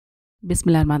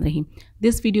Bismillahirrahmanirrahim.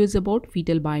 This video is about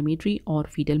fetal biometry or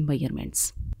fetal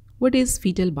measurements. What is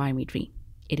fetal biometry?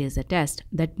 It is a test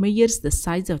that measures the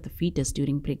size of the fetus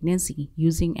during pregnancy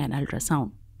using an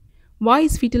ultrasound. Why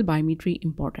is fetal biometry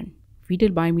important? Fetal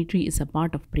biometry is a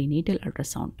part of prenatal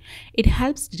ultrasound. It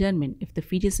helps determine if the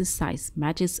fetus's size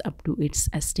matches up to its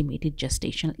estimated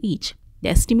gestational age. The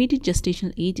estimated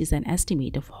gestational age is an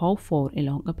estimate of how far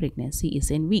along a pregnancy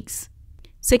is in weeks.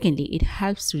 Secondly, it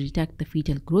helps to detect the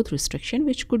fetal growth restriction,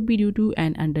 which could be due to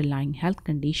an underlying health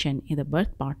condition in the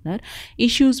birth partner,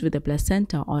 issues with the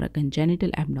placenta, or a congenital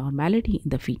abnormality in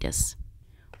the fetus.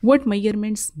 What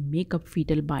measurements make up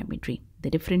fetal biometry?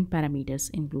 The different parameters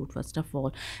include, first of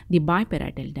all, the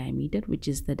biparietal diameter, which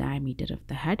is the diameter of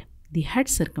the head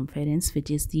circumference, which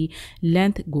is the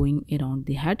length going around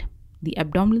the head, the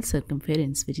abdominal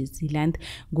circumference, which is the length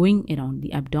going around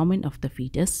the abdomen of the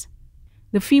fetus,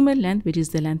 the femur length, which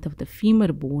is the length of the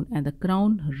femur bone, and the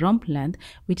crown rump length,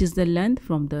 which is the length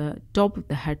from the top of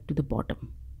the head to the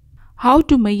bottom. How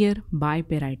to measure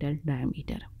biparietal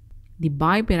diameter? The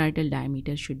biparietal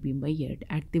diameter should be measured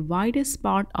at the widest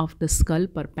part of the skull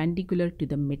perpendicular to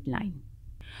the midline.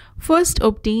 First,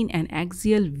 obtain an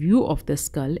axial view of the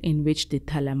skull in which the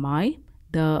thalami,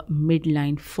 the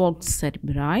midline forked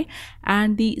cerebri,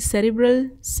 and the cerebral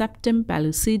septum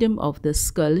pellucidum of the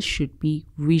skull should be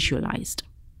visualized.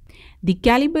 The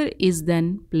caliper is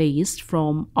then placed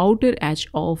from outer edge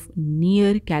of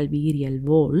near calvarial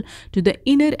wall to the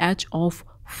inner edge of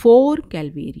fore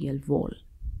calvarial wall.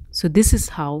 So this is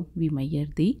how we measure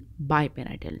the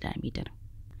biparietal diameter.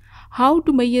 How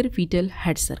to measure fetal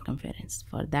head circumference?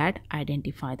 For that,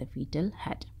 identify the fetal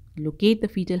head. Locate the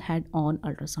fetal head on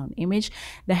ultrasound image.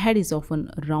 The head is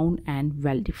often round and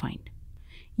well defined.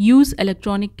 Use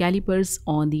electronic calipers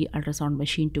on the ultrasound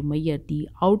machine to measure the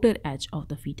outer edge of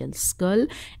the fetal skull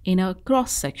in a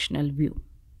cross-sectional view.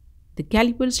 The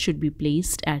calipers should be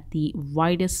placed at the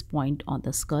widest point on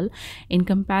the skull,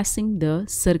 encompassing the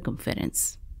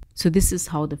circumference. So this is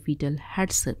how the fetal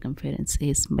head circumference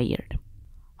is measured.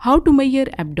 How to measure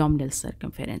abdominal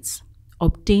circumference?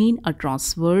 Obtain a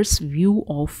transverse view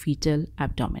of fetal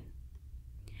abdomen.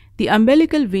 The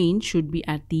umbilical vein should be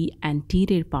at the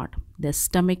anterior part. The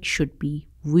stomach should be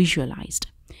visualized.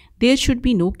 There should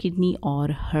be no kidney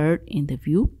or heart in the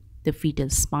view. The fetal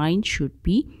spine should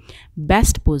be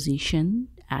best positioned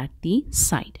at the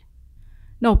side.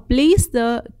 Now place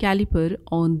the caliper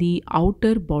on the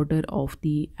outer border of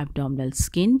the abdominal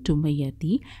skin to measure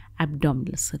the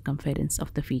abdominal circumference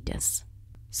of the fetus.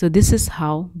 So this is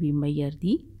how we measure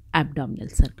the abdominal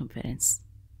circumference.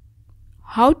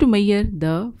 How to measure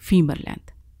the femur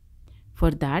length?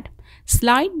 For that,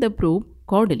 slide the probe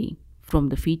caudally from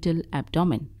the fetal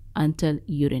abdomen until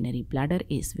urinary bladder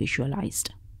is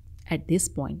visualized. At this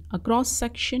point, a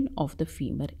cross-section of the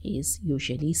femur is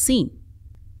usually seen.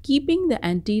 Keeping the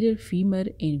anterior femur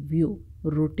in view,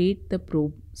 rotate the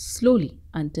probe slowly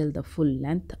until the full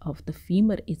length of the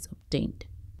femur is obtained.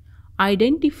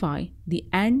 Identify the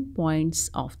end points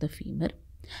of the femur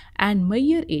and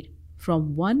measure it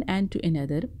from one end to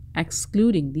another,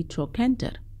 excluding the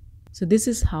trochanter. So this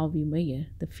is how we measure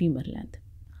the femur length.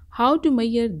 How to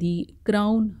measure the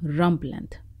crown rump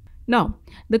length? Now,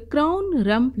 the crown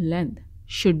rump length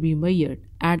should be measured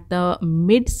at the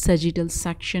mid-sagittal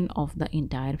section of the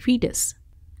entire fetus.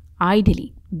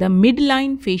 Ideally, the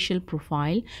midline facial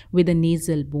profile with a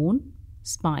nasal bone,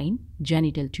 spine,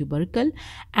 genital tubercle,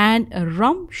 and a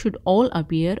rump should all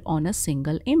appear on a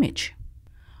single image.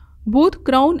 Both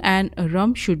crown and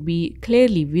rump should be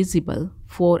clearly visible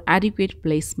for adequate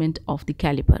placement of the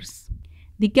calipers.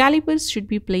 The calipers should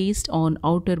be placed on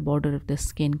outer border of the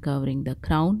skin covering the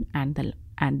crown and the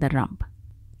rump.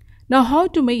 Now, how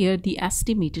to measure the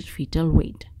estimated fetal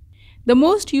weight? The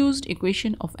most used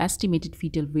equation of estimated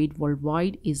fetal weight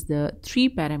worldwide is the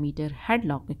 3-parameter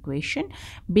Headlock equation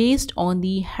based on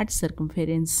the head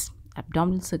circumference,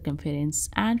 abdominal circumference,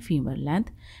 and femur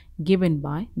length given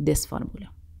by this formula.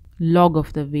 Log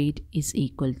of the weight is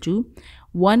equal to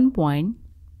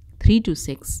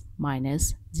 1.326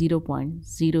 minus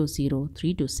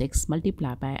 0.00326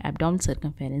 multiplied by abdominal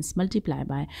circumference multiplied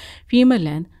by femur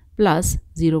length plus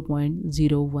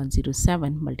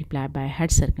 0.0107 multiplied by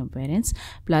head circumference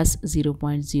plus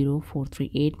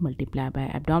 0.0438 multiplied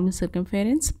by abdominal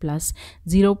circumference plus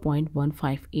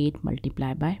 0.158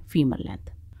 multiplied by femur length.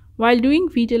 While doing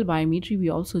fetal biometry, we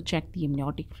also check the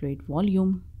amniotic fluid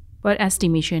volume. For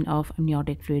estimation of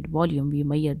amniotic fluid volume, we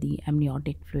measure the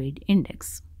amniotic fluid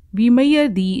index. We measure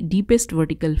the deepest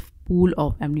vertical pool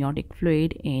of amniotic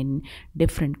fluid in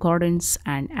different quadrants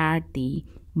and add the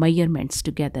measurements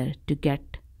together to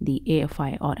get the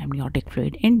AFI or amniotic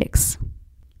fluid index.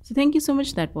 So thank you so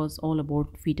much. That was all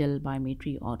about fetal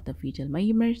biometry or the fetal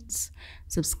measurements.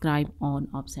 Subscribe on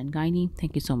Obs and Gynae.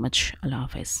 Thank you so much. Allah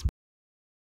Hafiz.